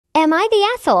Am I the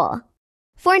asshole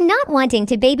for not wanting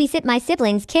to babysit my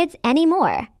siblings' kids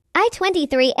anymore? I,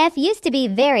 23F, used to be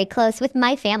very close with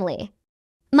my family.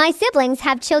 My siblings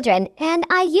have children, and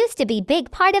I used to be a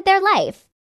big part of their life.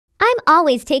 I'm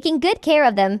always taking good care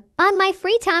of them. On my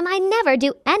free time, I never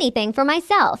do anything for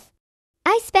myself.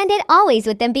 I spend it always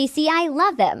with them. I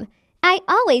love them. I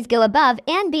always go above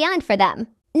and beyond for them.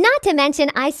 Not to mention,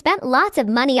 I spent lots of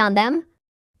money on them.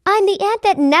 I'm the aunt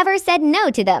that never said no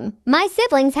to them. My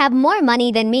siblings have more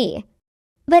money than me,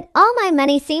 but all my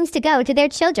money seems to go to their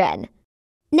children.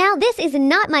 Now, this is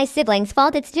not my siblings'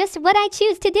 fault. It's just what I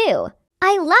choose to do.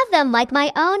 I love them like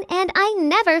my own, and I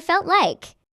never felt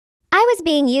like I was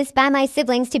being used by my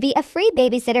siblings to be a free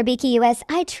babysitter because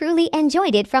I truly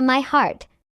enjoyed it from my heart.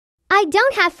 I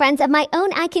don't have friends of my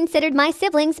own. I considered my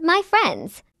siblings my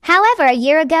friends. However, a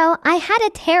year ago, I had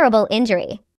a terrible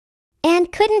injury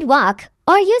and couldn't walk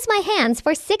or use my hands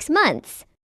for 6 months.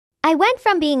 I went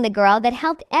from being the girl that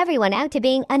helped everyone out to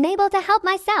being unable to help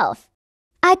myself.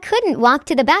 I couldn't walk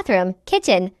to the bathroom,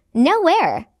 kitchen,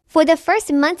 nowhere. For the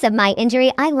first months of my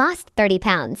injury, I lost 30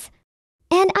 pounds.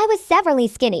 And I was severely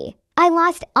skinny. I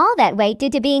lost all that weight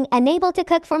due to being unable to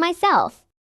cook for myself.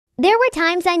 There were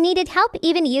times I needed help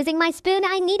even using my spoon.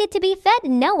 I needed to be fed.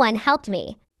 No one helped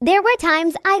me. There were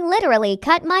times I literally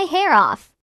cut my hair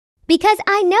off because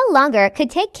I no longer could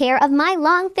take care of my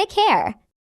long, thick hair.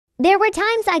 There were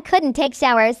times I couldn't take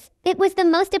showers. It was the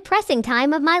most depressing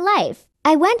time of my life.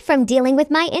 I went from dealing with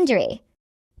my injury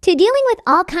to dealing with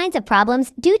all kinds of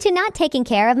problems due to not taking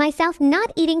care of myself,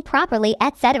 not eating properly,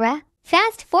 etc.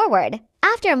 Fast forward,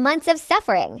 after months of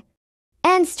suffering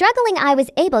and struggling, I was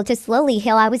able to slowly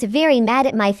heal. I was very mad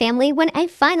at my family when I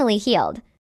finally healed.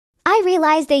 I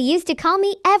realized they used to call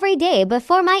me every day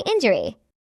before my injury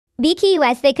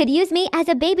because they could use me as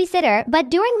a babysitter, but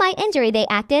during my injury they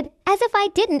acted as if I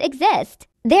didn't exist.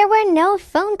 There were no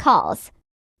phone calls,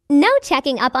 no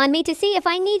checking up on me to see if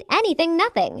I need anything,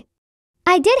 nothing.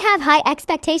 I did have high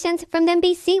expectations from them.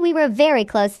 We were a very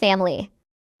close family.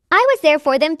 I was there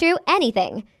for them through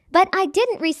anything, but I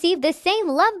didn't receive the same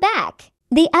love back.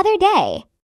 The other day,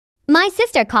 my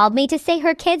sister called me to say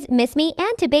her kids miss me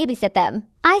and to babysit them.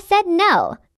 I said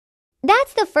no.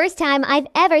 That's the first time I've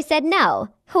ever said no.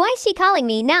 Why is she calling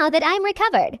me now that I'm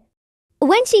recovered?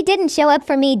 When she didn't show up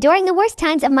for me during the worst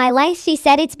times of my life, she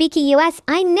said it's because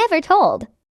I never told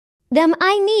them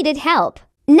I needed help.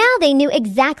 Now they knew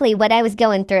exactly what I was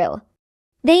going through.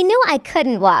 They knew I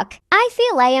couldn't walk. I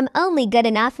feel I am only good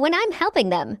enough when I'm helping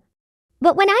them.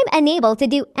 But when I'm unable to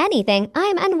do anything,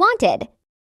 I'm unwanted.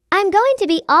 I'm going to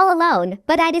be all alone,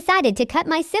 but I decided to cut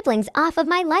my siblings off of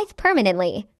my life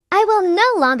permanently. I will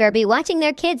no longer be watching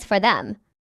their kids for them.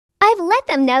 I've let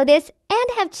them know this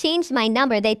and have changed my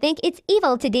number. They think it's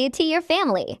evil to do to your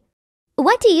family.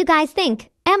 What do you guys think?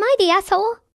 Am I the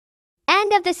asshole?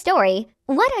 End of the story.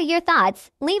 What are your thoughts?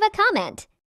 Leave a comment.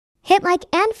 Hit like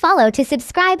and follow to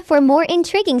subscribe for more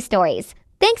intriguing stories.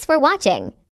 Thanks for watching.